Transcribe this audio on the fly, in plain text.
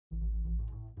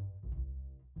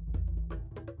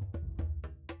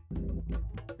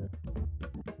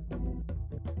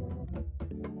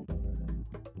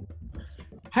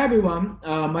Hi everyone,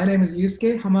 my name is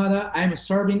Yusuke Hamada. I'm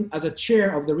serving as a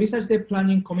chair of the Research Day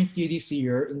Planning Committee this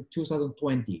year in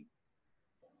 2020.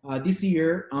 This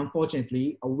year,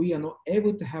 unfortunately, we are not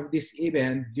able to have this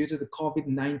event due to the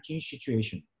COVID-19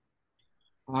 situation.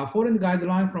 Following the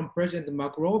guideline from President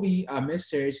McRobbie, a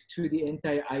message to the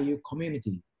entire IU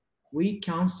community, we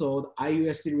canceled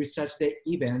IUSD Research Day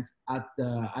event at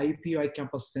the IUPUI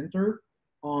Campus Center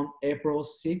on April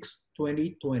 6,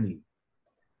 2020.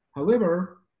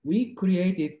 However, we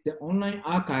created the online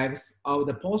archives of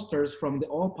the posters from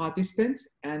all participants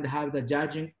and have the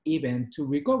judging event to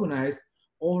recognize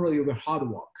all of your hard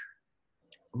work.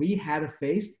 We had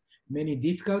faced many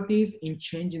difficulties in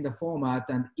changing the format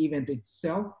and event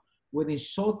itself within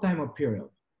short time of period.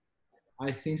 I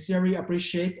sincerely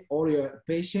appreciate all your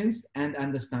patience and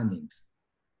understandings.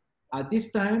 At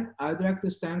this time, I'd like to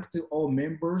thank to all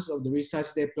members of the Research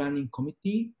Day Planning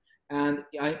Committee and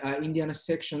Indiana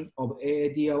section of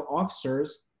AADL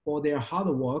officers for their hard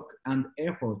work and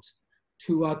efforts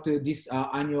throughout this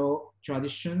annual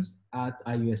traditions at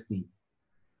IUSD.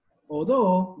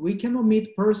 Although we cannot meet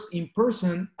in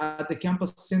person at the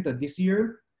campus center this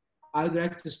year, I'd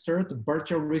like to start the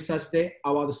virtual Research Day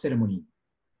award ceremony.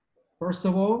 First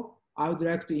of all, I would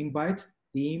like to invite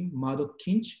Tien-Min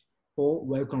Gabriel-Chu for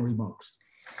welcome remarks.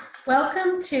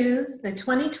 Welcome to the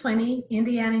 2020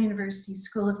 Indiana University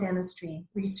School of Dentistry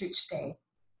Research Day.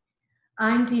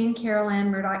 I'm Dean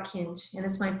Anne Murdoch-Kinch, and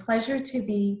it's my pleasure to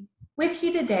be with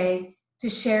you today to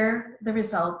share the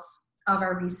results of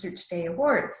our Research Day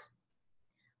Awards.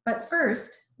 But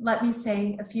first, let me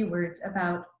say a few words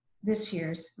about this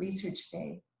year's Research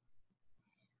Day.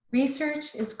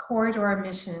 Research is core to our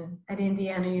mission at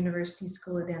Indiana University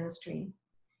School of Dentistry.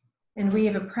 And we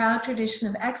have a proud tradition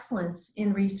of excellence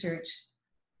in research,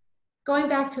 going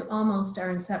back to almost our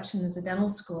inception as a dental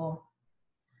school.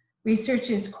 Research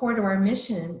is core to our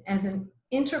mission as an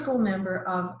integral member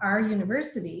of our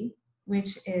university,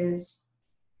 which is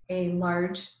a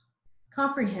large,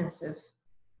 comprehensive,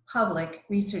 public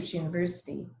research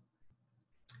university.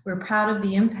 We're proud of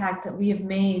the impact that we have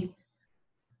made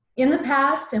in the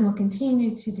past and will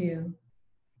continue to do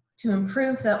to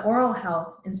improve the oral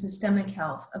health and systemic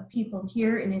health of people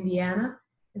here in Indiana,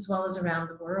 as well as around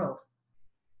the world.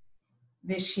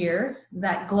 This year,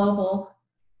 that global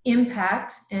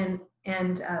impact and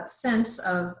sense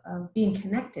of being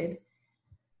connected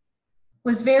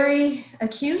was very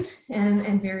acute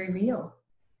and very real.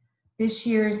 This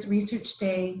year's Research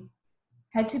Day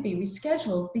had to be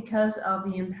rescheduled because of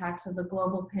the impacts of the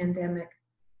global pandemic,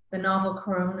 the novel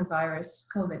coronavirus,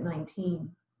 COVID-19.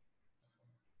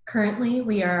 Currently,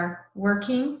 we are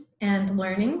working and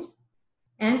learning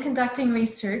and conducting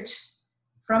research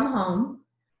from home,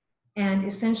 and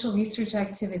essential research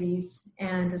activities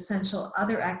and essential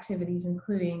other activities,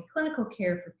 including clinical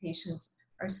care for patients,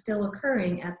 are still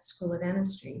occurring at the School of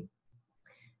Dentistry.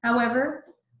 However,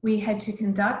 we had to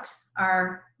conduct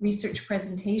our research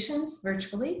presentations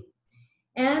virtually,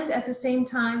 and at the same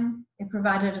time, it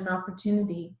provided an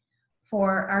opportunity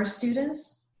for our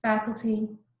students,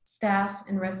 faculty, staff,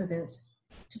 and residents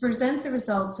to present the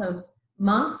results of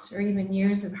months or even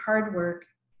years of hard work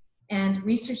and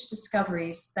research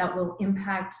discoveries that will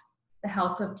impact the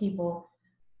health of people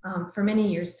for many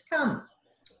years to come.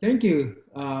 Thank you,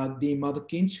 Dean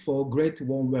Gabriel-Chu, for a great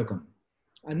warm welcome.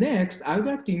 Next, I would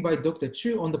like to invite Dr.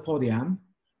 Chu on the podium.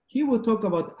 He will talk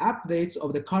about updates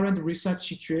of the current research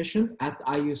situation at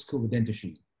IU School of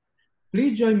Dentistry.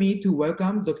 Please join me to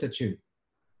welcome Dr. Chu.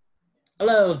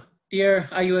 Hello, dear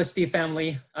IUSD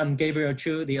family. I'm Gabriel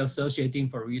Chu, the Associate Dean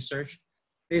for Research.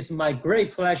 It is my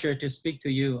great pleasure to speak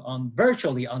to you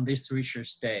virtually on this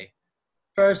Research Day.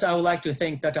 First, I would like to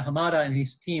thank Dr. Hamada and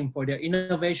his team for their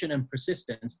innovation and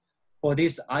persistence for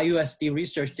this IUSD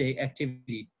Research Day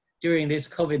activity during this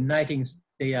COVID-19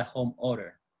 stay-at-home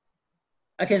order.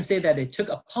 I can say that they took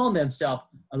upon themselves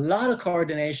a lot of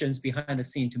coordinations behind the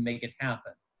scene to make it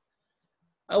happen.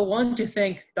 I want to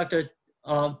thank Dr.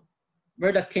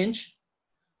 Murdoch-Kinch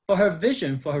for her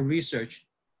vision for her research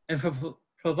and for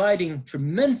providing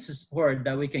tremendous support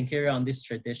that we can carry on this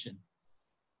tradition.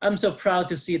 I'm so proud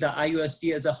to see that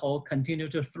IUSD as a whole continue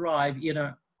to thrive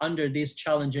under these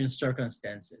challenging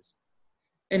circumstances.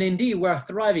 And indeed, we're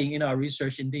thriving in our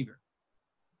research endeavor.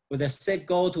 With a set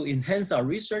goal to enhance our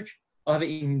research, I have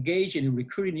engaged in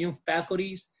recruiting new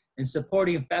faculties and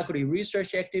supporting faculty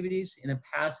research activities in the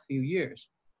past few years.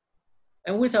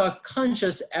 And with our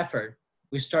conscious effort,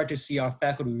 we start to see our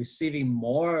faculty receiving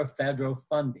more federal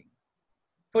funding.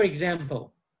 For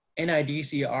example,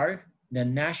 NIDCR, the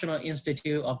National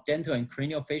Institute of Dental and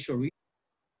Craniofacial Research,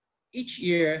 Each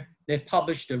year, they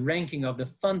publish the ranking of the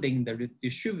funding they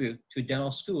distribute to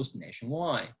dental schools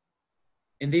nationwide.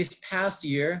 In this past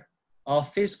year, our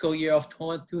fiscal year of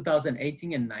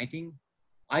 2018 and 19,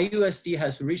 IUSD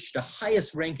has reached the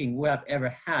highest ranking we have ever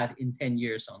had in 10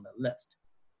 years on the list.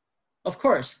 Of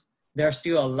course, there's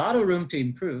still a lot of room to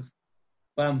improve,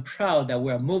 but I'm proud that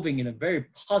we're moving in a very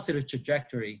positive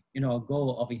trajectory in our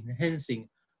goal of enhancing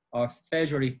our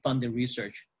federally funded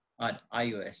research at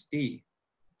IUSD.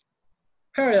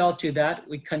 Parallel to that,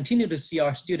 we continue to see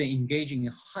our students engaging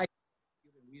in high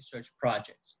research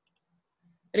projects.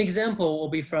 An example will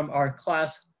be from our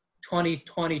class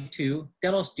 2022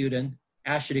 dental student,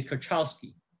 Ashley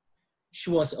Kachowski. She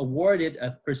was awarded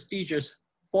a prestigious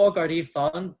forgo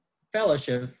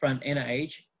fellowship from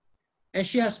NIH, and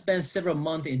she has spent several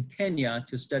months in Kenya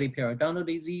to study periodontal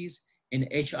disease in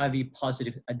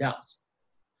HIV-positive adults.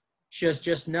 She has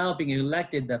just now been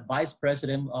elected the vice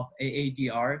president of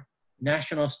AADR,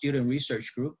 National Student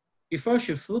Research Group, before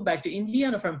she flew back to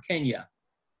Indiana from Kenya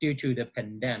due to the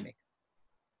pandemic.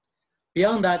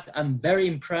 Beyond that, I'm very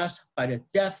impressed by the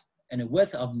depth and the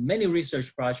width of many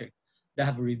research projects that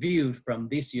have reviewed from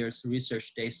this year's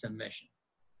Research Day submission.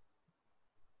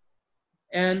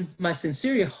 And my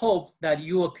sincere hope that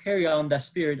you will carry on that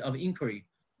spirit of inquiry,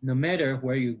 no matter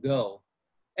where you go,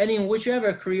 and in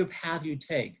whichever career path you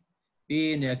take,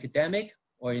 be it in academic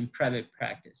or in private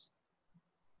practice.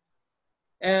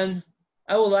 And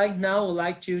I would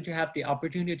like to have the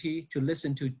opportunity to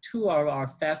listen to two of our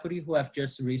faculty who have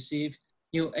just received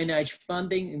new NIH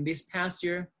funding in this past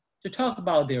year to talk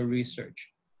about their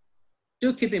research.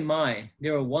 Do keep in mind, they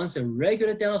were once a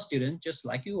regular dental student, just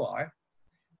like you are,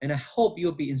 and I hope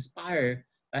you'll be inspired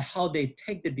by how they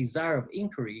take the desire of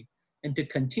inquiry and to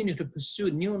continue to pursue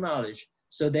new knowledge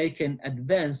so they can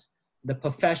advance the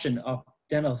profession of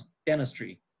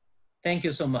dentistry. Thank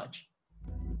you so much.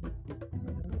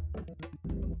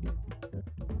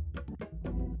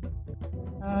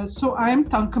 So I am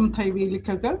Tankam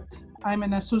Thaivelikagat. I'm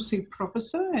an associate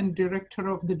professor and director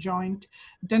of the Joint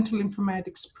Dental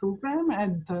Informatics program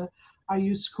at the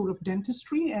IU School of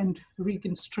Dentistry and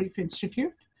Regan Streif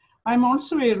Institute. I'm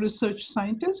also a research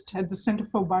scientist at the Center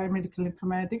for Biomedical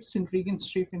Informatics in Regan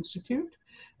Streif Institute,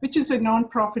 which is a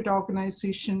nonprofit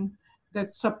organization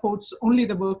that supports only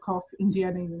the work of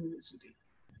Indiana University.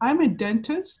 I'm a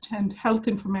dentist and health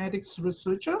informatics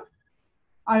researcher.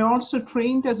 I also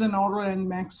trained as an oral and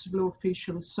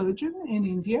maxillofacial surgeon in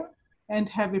India and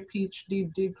have a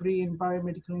PhD degree in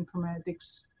biomedical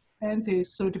informatics and a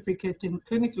certificate in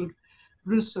clinical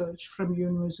research from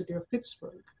University of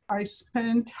Pittsburgh. I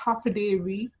spent half a day a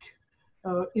week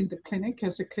in the clinic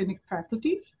as a clinic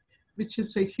faculty, which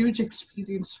is a huge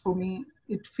experience for me.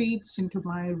 It feeds into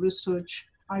my research.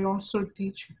 I also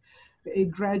teach a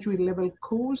graduate level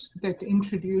course that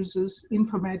introduces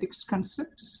informatics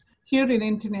concepts. Here in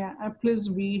Indianapolis,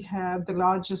 we have the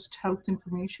largest health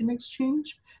information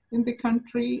exchange in the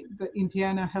country, the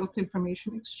Indiana Health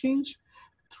Information Exchange,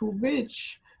 through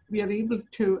which we are able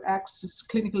to access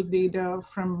clinical data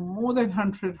from more than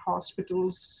 100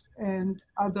 hospitals and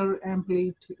other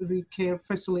ambulatory care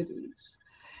facilities.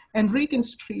 And Regan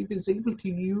Streif is able to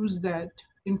use that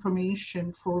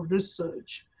information for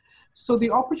research. So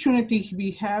the opportunity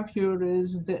we have here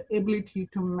is the ability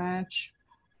to match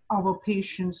our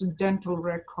patients' dental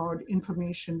record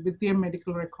information with their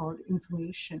medical record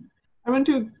information. I want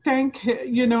to thank,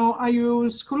 IU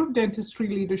School of Dentistry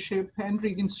leadership and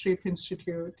Regan Streif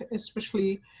Institute,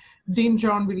 especially Dean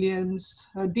John Williams,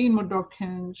 Dean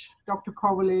Murdoch-Kinch, Dr.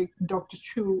 Kovalik, Dr.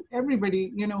 Chu,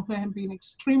 everybody, who have been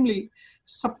extremely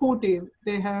supportive.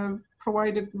 They have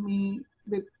provided me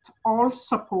with all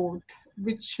support,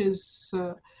 which is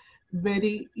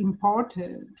very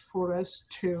important for us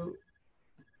to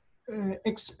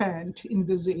expand in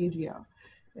this area.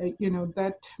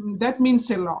 That means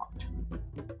a lot.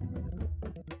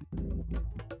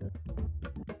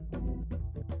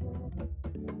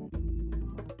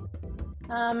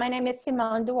 My name is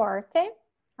Simone Duarte.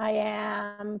 I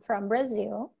am from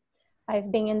Brazil.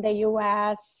 I've been in the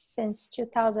US since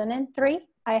 2003.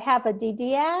 I have a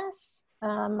DDS,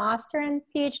 master and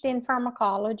PhD in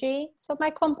pharmacology. So my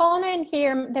component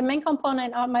here, the main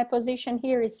component of my position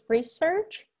here is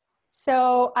research.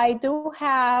 So I do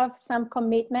have some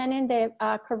commitment in the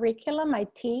curriculum. I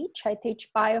teach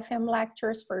biofilm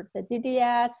lectures for the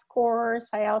DDS course.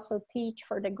 I also teach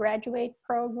for the graduate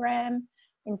program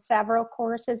in several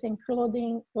courses,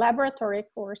 including laboratory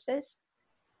courses.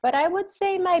 But I would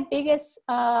say my biggest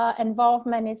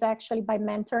involvement is actually by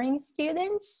mentoring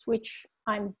students, which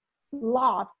I'm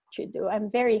love to do. I'm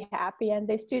very happy, and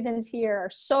the students here are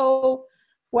so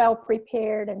well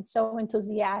prepared and so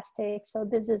enthusiastic. So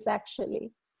this is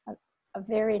actually a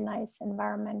very nice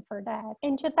environment for that.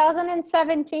 In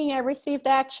 2017, I received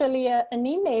actually an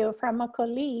email from a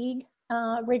colleague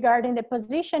regarding the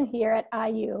position here at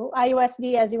IU.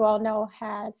 IUSD, as you all know,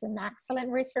 has an excellent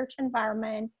research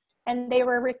environment, and they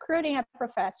were recruiting a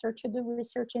professor to do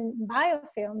research in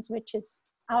biofilms, which is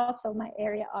also my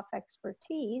area of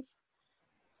expertise.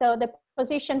 So the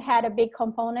position had a big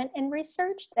component in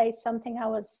research. That is something I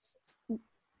was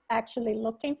actually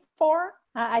looking for.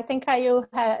 I think IU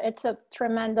it's a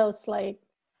tremendous, I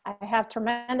have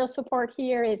tremendous support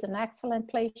here. It's an excellent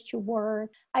place to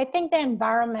work. I think the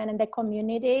environment and the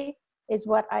community is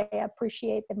what I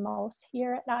appreciate the most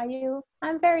here at IU.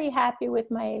 I'm very happy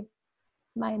with my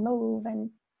move, and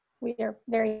we are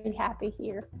very happy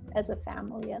here as a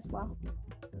family as well.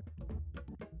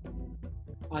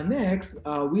 Next,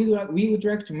 we would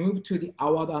like to move to the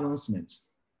award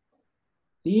announcements.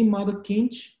 Tien-Min Gabriel,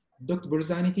 Dr.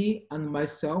 Burzanity, and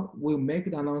myself will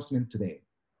make the announcement today.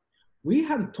 We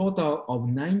have a total of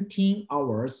 19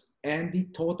 awards and the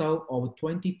total of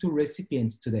 22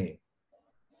 recipients today.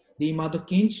 Tien-Min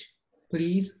Gabriel,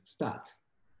 please start.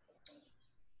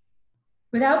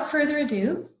 Without further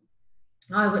ado,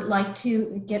 I would like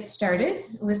to get started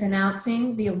with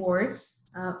announcing the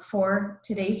awards for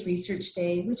today's Research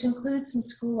Day, which includes some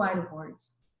school-wide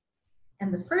awards.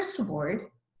 And the first award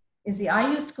is the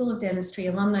IU School of Dentistry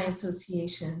Alumni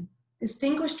Association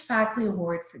Distinguished Faculty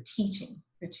Award for Teaching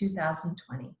for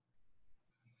 2020.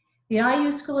 The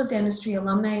IU School of Dentistry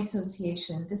Alumni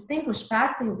Association Distinguished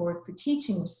Faculty Award for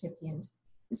Teaching recipient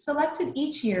is selected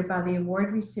each year by the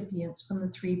award recipients from the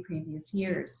 3 previous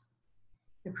years.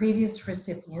 The previous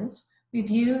recipients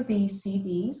review the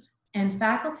CVs and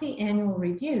faculty annual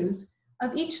reviews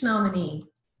of each nominee,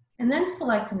 and then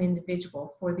select an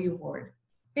individual for the award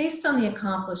based on the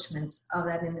accomplishments of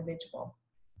that individual.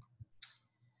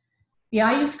 The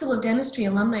IU School of Dentistry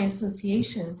Alumni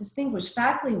Association Distinguished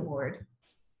Faculty Award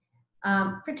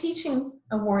for Teaching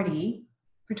awardee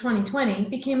for 2020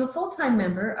 became a full-time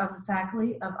member of the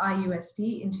faculty of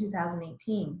IUSD in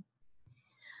 2018.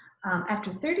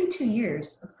 After 32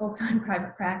 years of full-time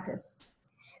private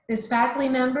practice. This faculty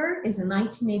member is a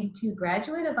 1982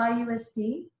 graduate of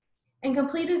IUSD and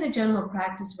completed a general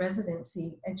practice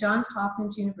residency at Johns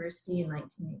Hopkins University in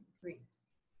 1983.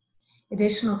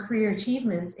 Additional career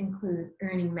achievements include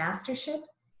earning mastership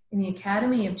in the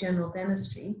Academy of General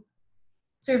Dentistry,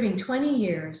 serving 20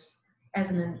 years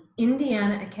as an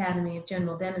Indiana Academy of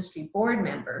General Dentistry board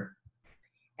member,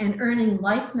 and earning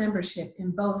life membership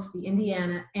in both the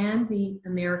Indiana and the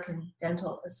American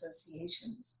Dental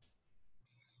Associations.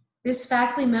 This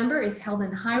faculty member is held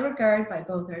in high regard by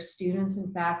both our students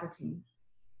and faculty.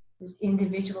 This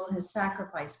individual has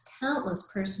sacrificed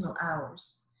countless personal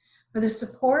hours for the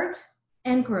support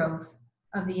and growth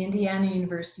of the Indiana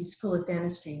University School of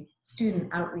Dentistry Student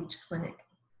Outreach Clinic.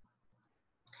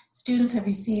 Students have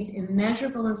received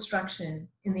immeasurable instruction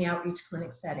in the outreach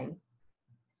clinic setting.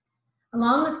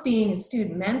 Along with being a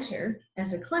student mentor,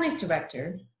 as a clinic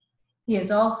director, he has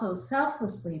also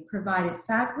selflessly provided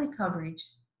faculty coverage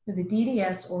for the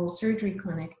DDS Oral Surgery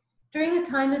Clinic during a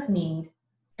time of need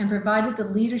and provided the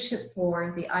leadership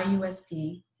for the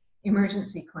IUSD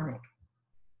Emergency Clinic.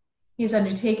 He has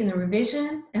undertaken the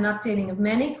revision and updating of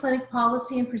many clinic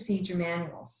policy and procedure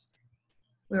manuals.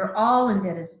 We are all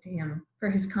indebted to him for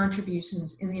his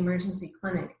contributions in the emergency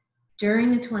clinic during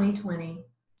the 2020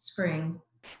 spring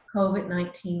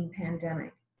COVID-19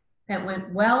 pandemic that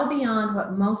went well beyond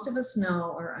what most of us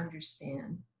know or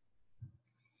understand.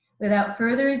 Without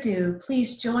further ado,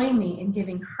 please join me in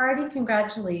giving hearty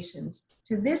congratulations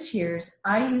to this year's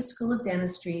IU School of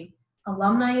Dentistry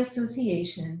Alumni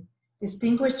Association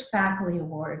Distinguished Faculty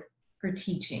Award for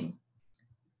Teaching.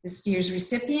 This year's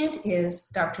recipient is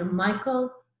Dr.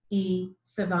 Michael E.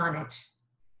 Savanich.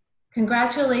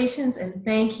 Congratulations and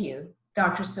thank you,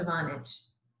 Dr. Savanich.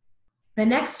 The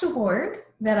next award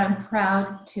that I'm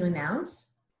proud to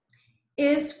announce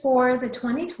is for the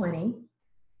 2020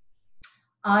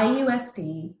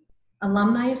 IUSD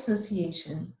Alumni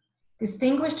Association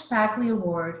Distinguished Faculty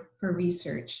Award for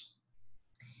Research.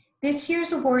 This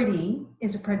year's awardee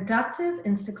is a productive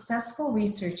and successful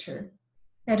researcher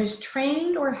that has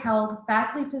trained or held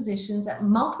faculty positions at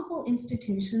multiple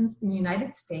institutions in the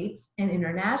United States and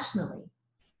internationally.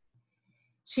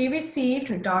 She received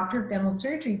her Doctor of Dental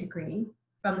Surgery degree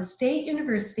from the State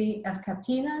University of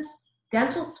Campinas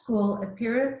Dental School of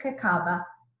Piracicaba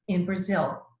in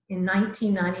Brazil in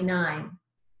 1999,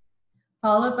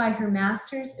 followed by her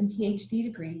master's and PhD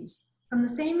degrees from the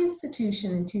same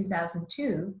institution in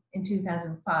 2002 and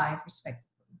 2005, respectively.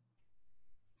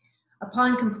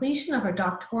 Upon completion of her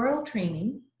doctoral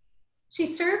training, she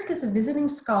served as a visiting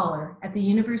scholar at the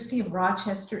University of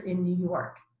Rochester in New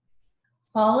York,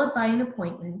 followed by an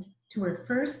appointment to her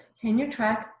first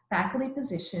tenure-track faculty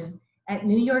position at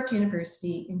New York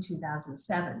University in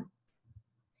 2007.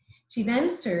 She then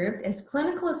served as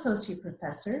clinical associate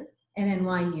professor at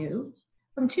NYU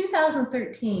from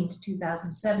 2013 to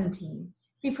 2017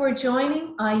 before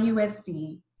joining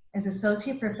IUSD as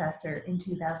associate professor in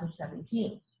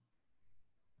 2017.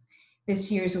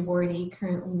 This year's awardee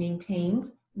currently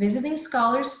maintains visiting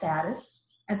scholar status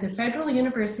at the Federal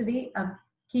University of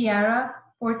Ceará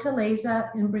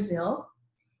Fortaleza in Brazil,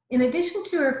 in addition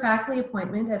to her faculty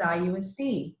appointment at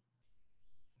IUSD.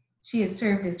 She has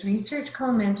served as research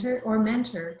co-mentor or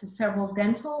mentor to several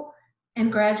dental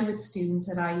and graduate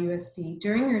students at IUSD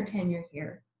during her tenure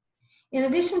here, in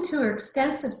addition to her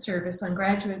extensive service on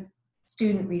graduate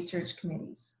student research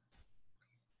committees.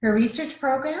 Her research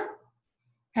program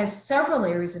has several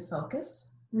areas of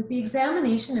focus, with the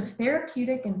examination of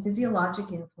therapeutic and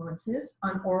physiologic influences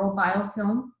on oral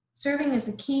biofilm serving as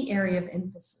a key area of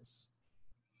emphasis.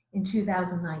 In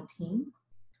 2019,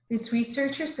 this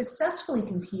researcher successfully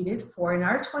competed for an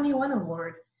R21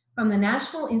 award from the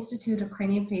National Institute of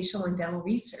Craniofacial and Dental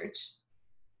Research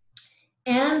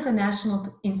and the National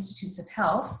Institutes of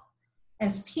Health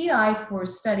as PI for a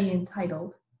study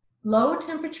entitled Low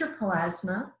Temperature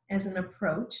Plasma as an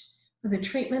Approach for the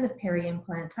Treatment of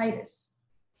Periimplantitis.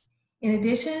 In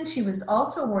addition, she was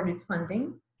also awarded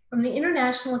funding from the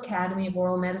International Academy of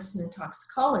Oral Medicine and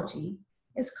Toxicology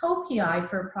as co-PI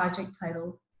for a project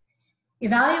titled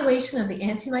Evaluation of the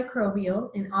Antimicrobial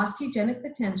and Osteogenic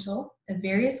Potential of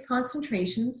Various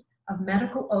Concentrations of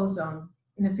Medical Ozone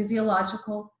in a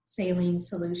Physiological Saline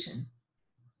Solution,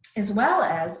 as well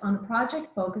as on a project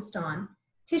focused on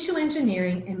tissue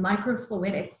engineering and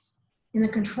microfluidics in the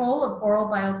control of oral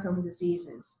biofilm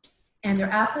diseases and their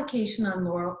application on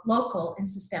local and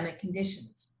systemic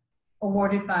conditions,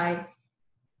 awarded by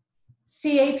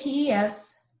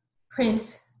CAPES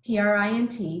Print,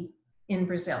 PRINT in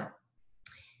Brazil.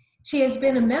 She has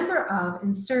been a member of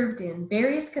and served in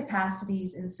various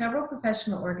capacities in several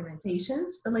professional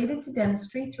organizations related to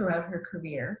dentistry throughout her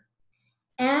career.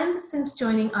 And since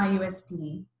joining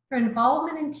IUSD, her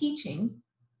involvement in teaching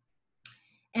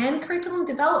and curriculum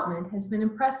development has been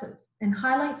impressive and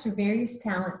highlights her various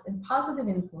talents and positive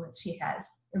influence she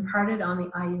has imparted on the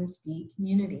IUSD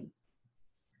community.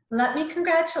 Let me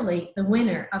congratulate the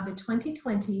winner of the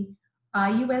 2020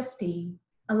 IUSD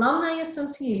Alumni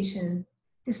Association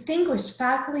Distinguished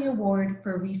Faculty Award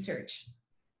for Research,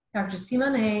 Dr.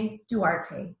 Tien-Min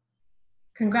Duarte.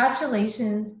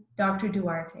 Congratulations, Dr.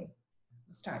 Duarte.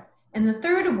 We'll start. And the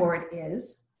third award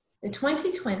is the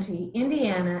 2020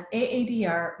 Indiana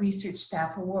AADR Research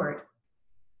Staff Award.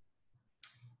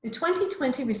 The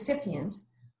 2020 recipient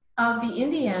of the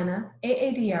Indiana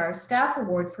AADR Staff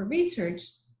Award for Research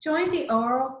joined the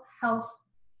Oral Health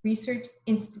Research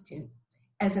Institute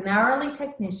as an hourly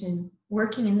technician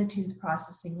working in the tooth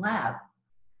processing lab.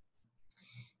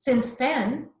 Since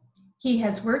then, he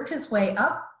has worked his way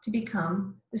up to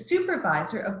become the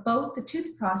supervisor of both the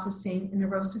tooth processing and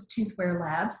erosive toothware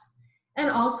labs and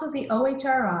also the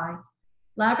OHRI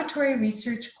Laboratory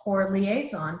Research Corps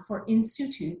Liaison for in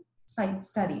situ site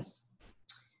studies.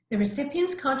 The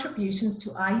recipient's contributions to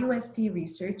IUSD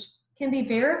research can be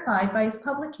verified by his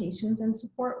publications and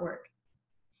support work.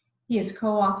 He has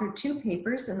co-authored 2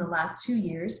 papers in the last 2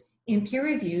 years in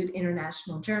peer-reviewed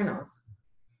international journals.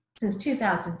 Since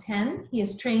 2010, he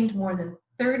has trained more than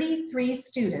 33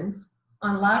 students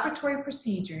on laboratory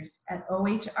procedures at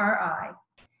OHRI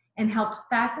and helped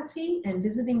faculty and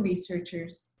visiting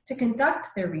researchers to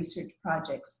conduct their research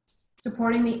projects,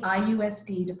 supporting the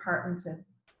IUSD departments of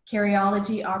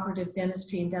Cardiology, Operative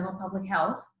Dentistry and Dental Public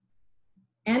Health,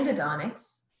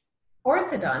 Endodontics,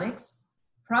 Orthodontics,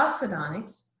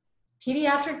 Prosthodontics,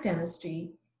 Pediatric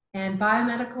Dentistry, and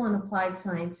Biomedical and Applied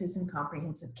Sciences and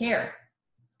Comprehensive Care.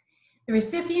 The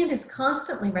recipient is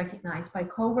constantly recognized by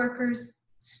coworkers,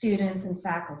 students, and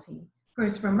faculty for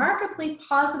his remarkably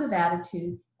positive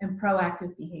attitude and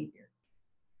proactive behavior.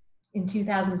 In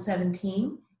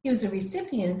 2017, he was a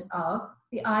recipient of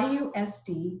the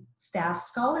IUSD Staff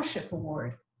Scholarship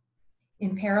Award.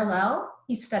 In parallel,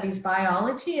 he studies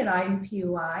biology at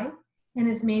IUPUI and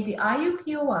has made the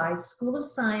IUPUI School of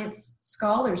Science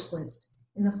Scholars List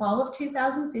in the fall of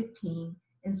 2015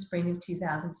 and spring of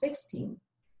 2016.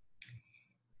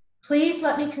 Please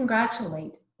let me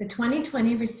congratulate the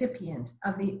 2020 recipient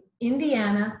of the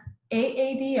Indiana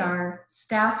AADR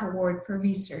Staff Award for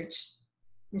Research,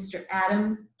 Mr.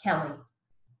 Adam Kelly.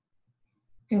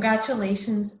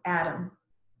 Congratulations, Adam.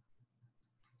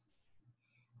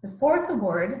 The fourth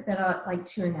award that I'd like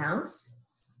to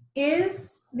announce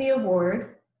is the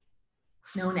award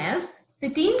known as the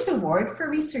Dean's Award for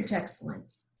Research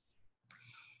Excellence.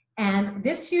 And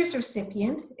this year's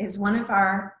recipient is one of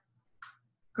our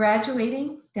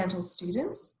graduating dental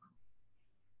students,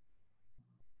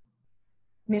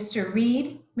 Mr.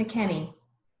 Reed McKinney.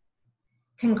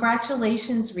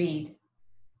 Congratulations, Reed.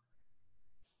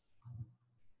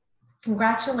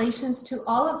 Congratulations to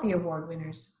all of the award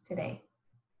winners today.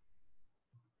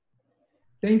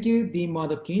 Thank you, Dean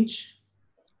Murdoch-Kinch.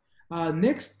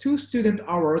 Next two student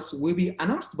awards will be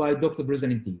announced by Dr.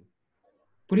 Bruzaniti.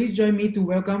 Please join me to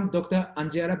welcome Dr.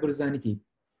 Angela Bruzaniti.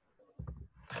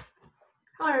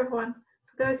 Hello, everyone.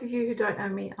 For those of you who don't know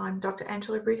me, I'm Dr.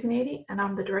 Angela Bruzaniti, and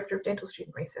I'm the Director of Dental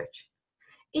Student Research.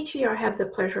 Each year, I have the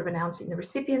pleasure of announcing the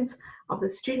recipients of the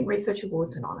Student Research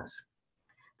Awards and Honours.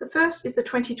 The first is the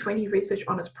 2020 Research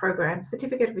Honours Program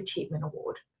Certificate of Achievement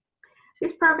Award.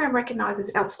 This program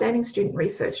recognises outstanding student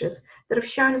researchers that have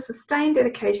shown a sustained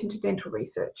dedication to dental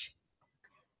research.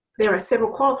 There are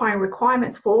several qualifying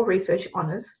requirements for research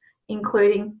honours,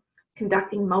 including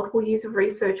conducting multiple years of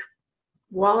research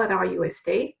while at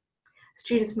IUSD.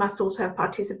 Students must also have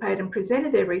participated and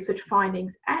presented their research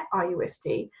findings at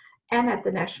IUSD and at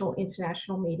the national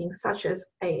international meetings such as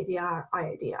AADR,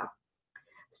 IADR.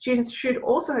 Students should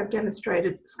also have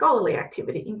demonstrated scholarly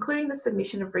activity, including the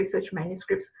submission of research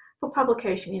manuscripts for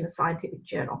publication in a scientific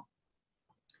journal.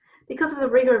 Because of the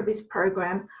rigour of this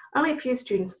program, only a few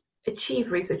students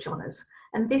achieve research honours,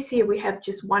 and this year we have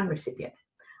just one recipient.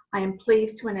 I am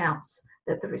pleased to announce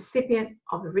that the recipient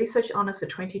of the Research Honours for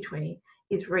 2020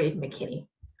 is Reed McKinney.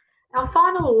 Our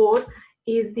final award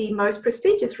is the most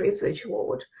prestigious research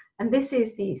award, and this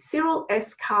is the Cyril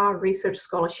S. Carr Research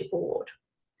Scholarship Award.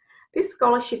 This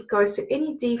scholarship goes to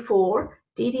any D4,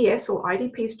 DDS or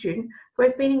IDP student who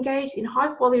has been engaged in high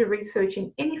quality research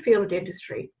in any field of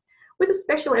dentistry, with a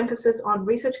special emphasis on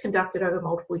research conducted over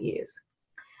multiple years.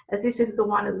 As this is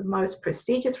one of the most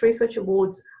prestigious research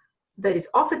awards that is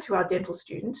offered to our dental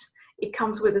students, it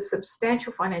comes with a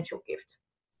substantial financial gift.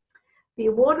 The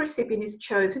award recipient is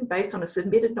chosen based on a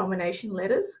submitted nomination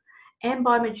letters and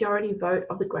by majority vote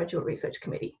of the Graduate Research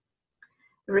Committee.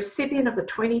 The recipient of the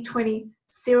 2020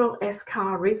 Cyril S.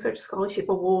 Carr Research Scholarship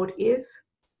Award is,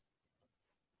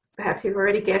 perhaps you've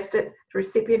already guessed it, the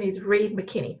recipient is Reed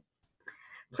McKinney.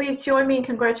 Please join me in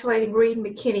congratulating Reed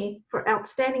McKinney for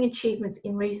outstanding achievements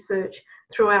in research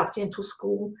throughout dental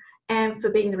school and for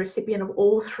being the recipient of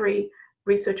all three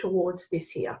research awards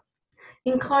this year.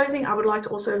 In closing, I would like to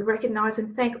also recognise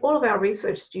and thank all of our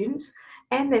research students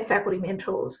and their faculty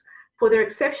mentors for their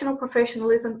exceptional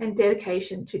professionalism and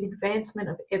dedication to the advancement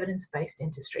of evidence-based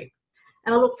dentistry.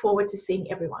 And I look forward to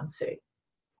seeing everyone soon.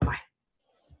 Bye.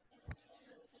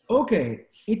 Okay,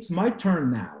 it's my turn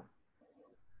now.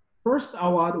 First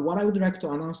award, what I would like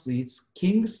to announce is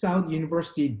King Saud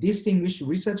University Distinguished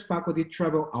Research Faculty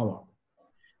Travel Award.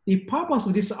 The purpose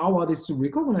of this award is to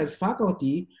recognize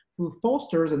faculty who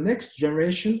foster the next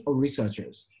generation of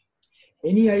researchers.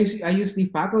 Any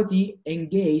IUSD faculty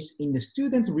engaged in the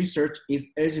student research is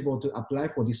eligible to apply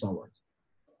for this award.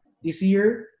 This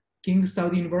year, King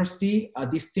Saud University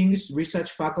Distinguished Research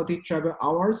Faculty Travel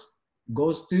Awards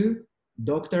goes to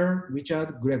Dr.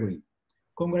 Richard Gregory.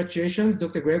 Congratulations,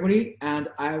 Dr. Gregory, and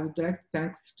I would like to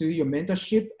thank to your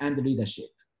mentorship and leadership.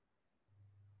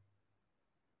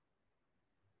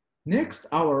 Next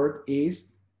award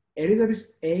is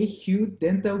Elizabeth A. Hugh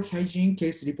Dental Hygiene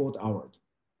Case Report Award.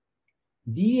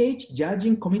 DH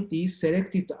Judging Committee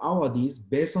selected the awardees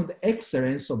based on the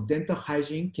excellence of dental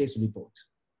hygiene case report.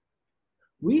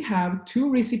 We have two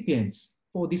recipients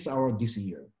for this award this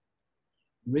year.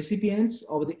 Recipients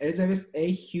of the Elizabeth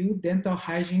A. Hugh Dental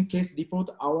Hygiene Case Report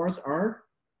Awards are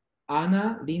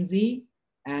Anna Lindsay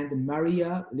and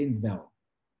Maria Lindbell.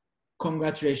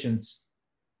 Congratulations.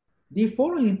 The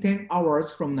following 10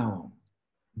 awards from now on.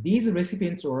 These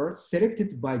recipients were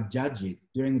selected by judges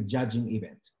during the judging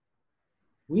event.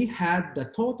 We had the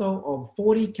total of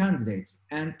 40 candidates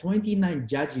and 29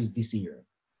 judges this year.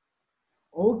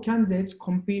 All candidates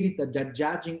competed at the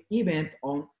judging event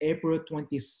on April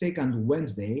 22nd,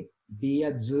 Wednesday,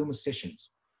 via Zoom sessions.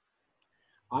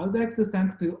 I would like to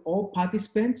thank to all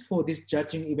participants for this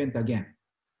judging event again.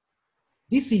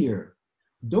 This year,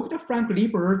 Dr. Frank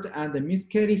Liebert and Ms.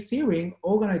 Kelly Searing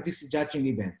organized this judging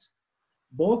event.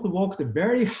 Both worked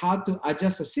very hard to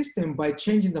adjust the system by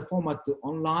changing the format to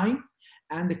online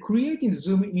and creating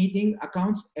Zoom meeting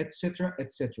accounts, etc.,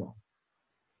 etc.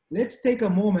 Let's take a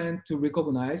moment to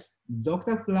recognize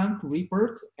Dr. Frank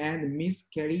Liebert and Ms.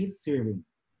 Kelly Searing.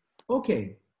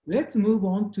 Okay, let's move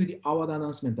on to the award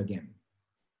announcement again.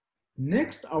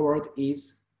 Next award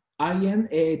is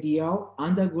INAADL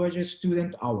Undergraduate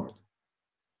Student Award.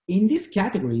 In this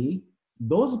category,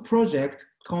 those projects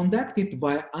conducted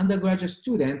by undergraduate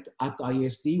students at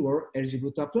IUSD were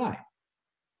eligible to apply.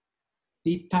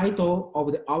 The title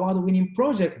of the award-winning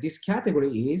project this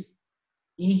category is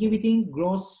Inhibiting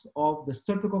Growth of the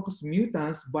Streptococcus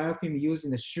mutans biofilm used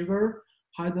in the sugar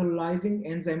hydrolyzing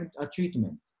enzyme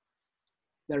treatment.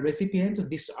 The recipient of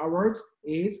this award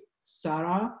is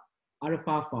Sarah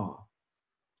Alfafa.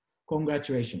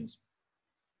 Congratulations.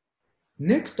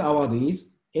 Next award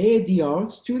is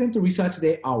ADR Student Research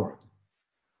Day Award.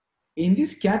 In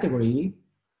this category,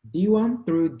 D1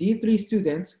 through D3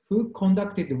 students who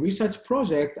conducted the research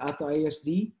project at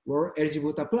IUSD were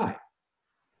eligible to apply.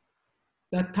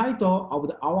 The title of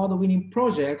the award-winning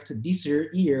project this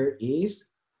year is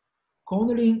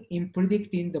Cornering in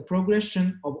Predicting the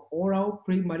Progression of Oral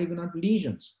Pre-Malignant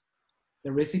Lesions.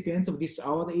 The recipient of this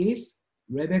award is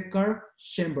Rebecca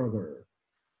Schemberger.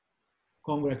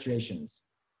 Congratulations.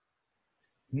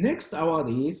 Next award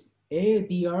is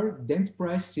ADR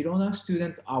Dentsply Sirona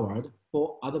Student Award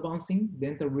for Advancing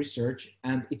Dental Research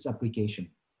and its Application.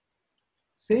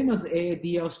 Same as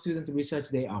ADR Student Research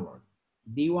Day Award.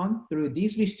 D1 through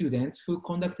D3 students who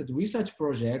conducted research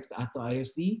project at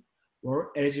IUSD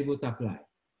were eligible to apply.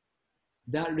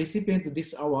 The recipient of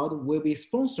this award will be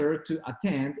sponsored to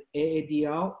attend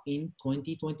AADL in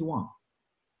 2021.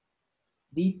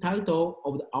 The title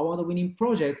of the award-winning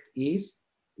project is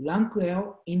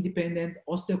Rank-L Independent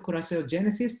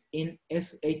Osteoclastogenesis in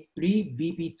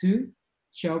SH3BP2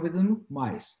 Chauvism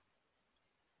Mice.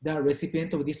 The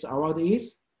recipient of this award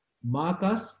is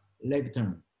Marcus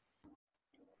Leviton.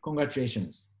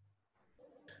 Congratulations.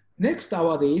 Next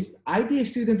award is IDEA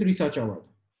Student Research Award.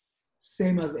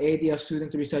 Same as IDEA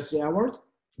Student Research Award,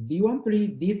 D1 through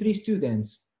D3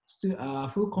 students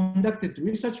who conducted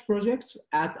research projects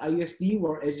at IUSD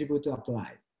were eligible to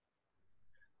apply.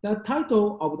 The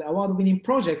title of the award-winning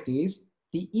project is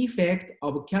The Effect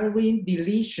of Calorie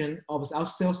Deletion of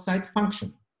Osteocyte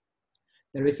Function.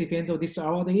 The recipient of this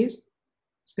award is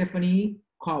Stephanie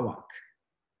Kowak.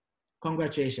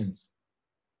 Congratulations.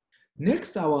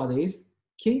 Next award is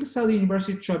King Saud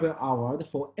University Travel Award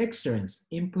for Excellence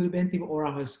in Preventive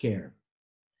Oral Health Care.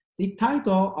 The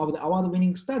title of the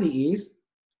award-winning study is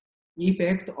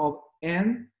Effect of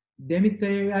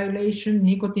N-demethylation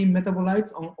nicotine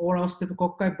metabolites on oral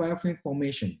streptococci biofilm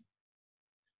formation.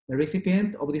 The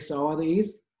recipient of this award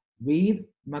is Reed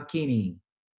McKinney.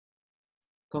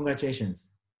 Congratulations.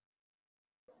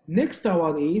 Next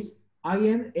award is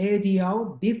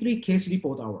INADL D3 Case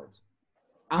Report Award.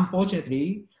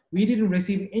 Unfortunately, we didn't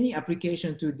receive any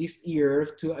application to this year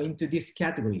into this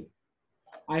category.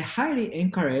 I highly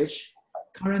encourage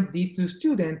current D2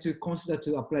 students to consider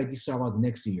to apply this award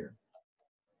next year.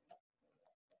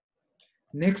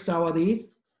 Next award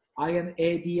is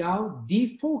INADL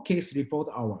D4 Case Report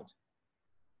Award.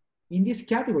 In this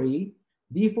category,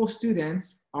 D4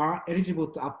 students are eligible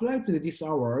to apply to this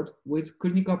award with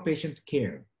clinical patient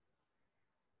care.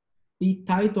 The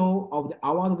title of the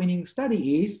award-winning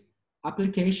study is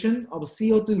Application of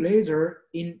CO2 laser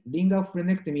in lingual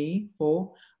frenectomy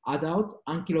for adult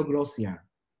ankylosing.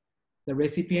 The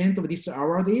recipient of this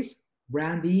award is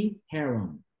Brandy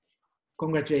Heron.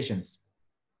 Congratulations.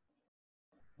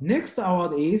 Next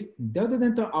award is Delta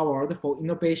Dental Award for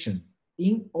Innovation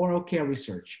in Oral Care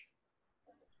Research.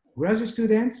 Graduate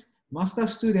students, master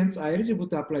students are eligible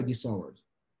to apply this award.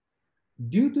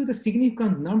 Due to the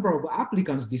significant number of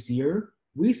applicants this year,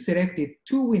 we selected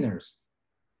 2 winners.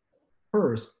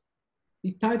 First,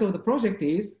 the title of the project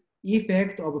is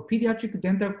Effect of Pediatric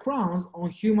Dental Crowns on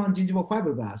Human Gingival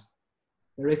Fibroblasts.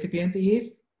 The recipient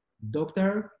is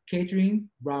Dr. Caitlin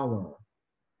Brower.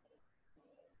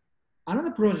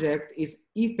 Another project is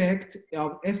Effect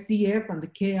of STF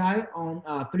and KI on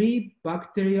 3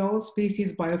 bacterial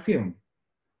species biofilm.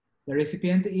 The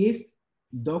recipient is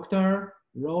Dr.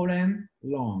 Lauren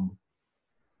Long.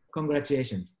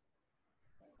 Congratulations.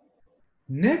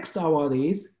 Next award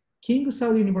is King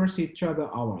Saud University Travel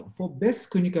Award for Best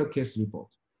Clinical Case Report.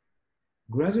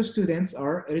 Graduate students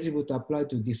are eligible to apply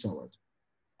to this award.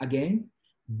 Again,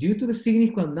 due to the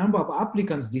significant number of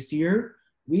applicants this year,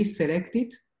 we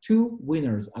selected 2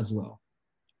 winners as well.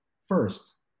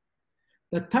 First,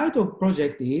 the title of the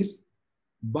project is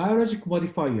Biologic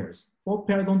Modifiers for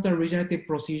Periodontal Regenerative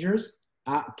Procedures,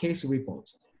 a Case Report.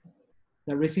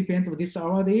 The recipient of this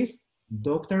award is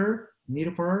Dr.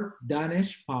 Nilüfer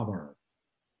Danesh Power.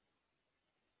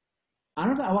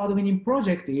 Another award-winning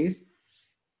project is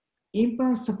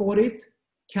Implant-Supported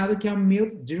Calcium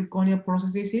Milled Zirconia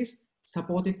Prosthesis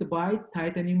supported by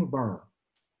titanium bar.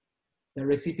 The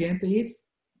recipient is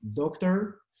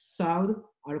Dr. Saud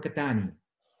Al-Katani.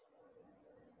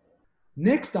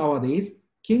 Next award is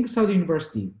King Saud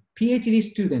University PhD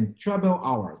Student Travel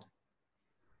Award.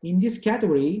 In this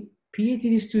category,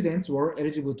 PhD students were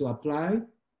eligible to apply.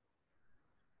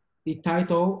 The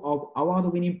title of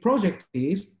award-winning project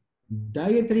is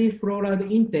Dietary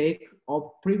Fluoride Intake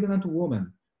of Pregnant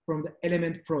Women from the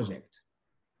Element Project.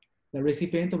 The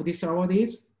recipient of this award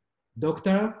is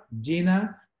Dr.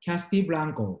 Gina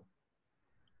Castiblanco.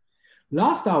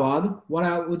 Last award, what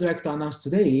I would like to announce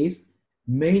today is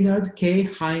Maynard K.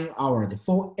 Hine Award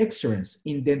for Excellence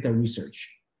in Dental Research.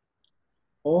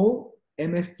 All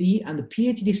MSD and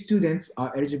PhD students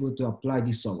are eligible to apply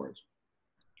this award.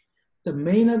 The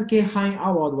Maynard K. Hine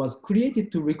Award was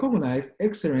created to recognize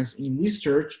excellence in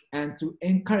research and to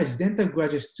encourage dental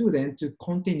graduate students to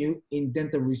continue in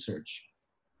dental research.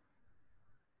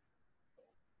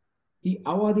 The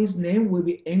awardee's name will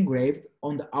be engraved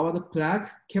on the award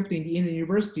plaque kept in the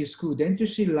University School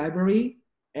Dentistry Library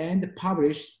and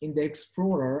published in the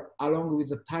Explorer along with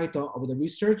the title of the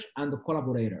research and the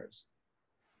collaborators.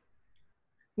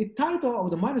 The title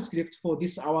of the manuscript for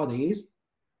this award is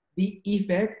The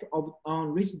Effect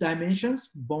on Rich Dimensions,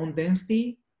 Bone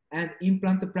Density, and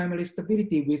Implant Primary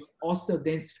Stability with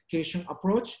Osteodensification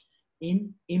Approach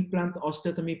in Implant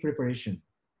Osteotomy Preparation.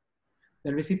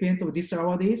 The recipient of this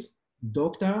award is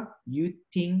Dr.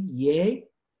 Yu-Ting Ye.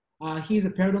 He is a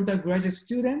periodontal graduate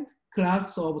student,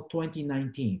 class of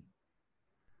 2019.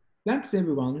 Thanks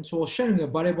everyone for sharing a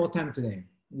valuable time today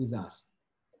with us.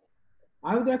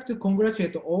 I would like to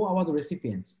congratulate all award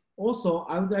recipients. Also,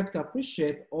 I would like to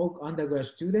appreciate all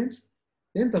undergraduate students,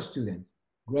 dental students,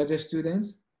 graduate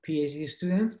students, PhD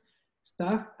students,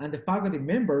 staff, and the faculty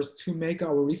members to make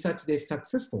our research day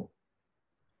successful.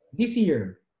 This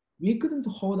year, we couldn't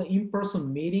hold an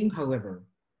in-person meeting, however.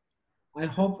 I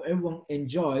hope everyone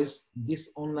enjoys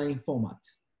this online format.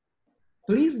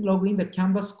 Please log in the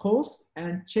Canvas course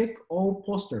and check all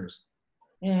posters,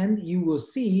 and you will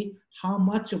see how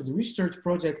much of the research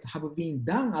project have been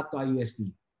done at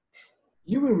IUSD.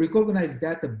 You will recognize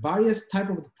that the various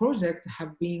types of the project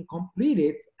have been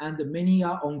completed and many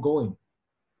are ongoing.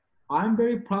 I'm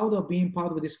very proud of being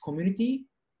part of this community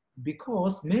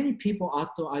because many people at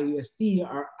the IUSD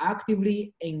are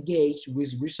actively engaged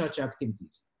with research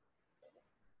activities.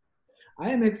 I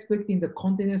am expecting the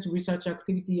continuous research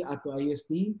activity at the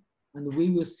IUSD, and we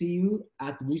will see you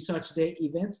at Research Day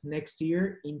events next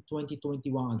year in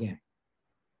 2021 again.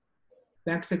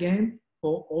 Thanks again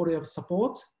for all your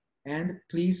support, and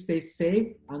please stay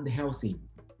safe and healthy.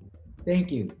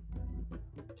 Thank you.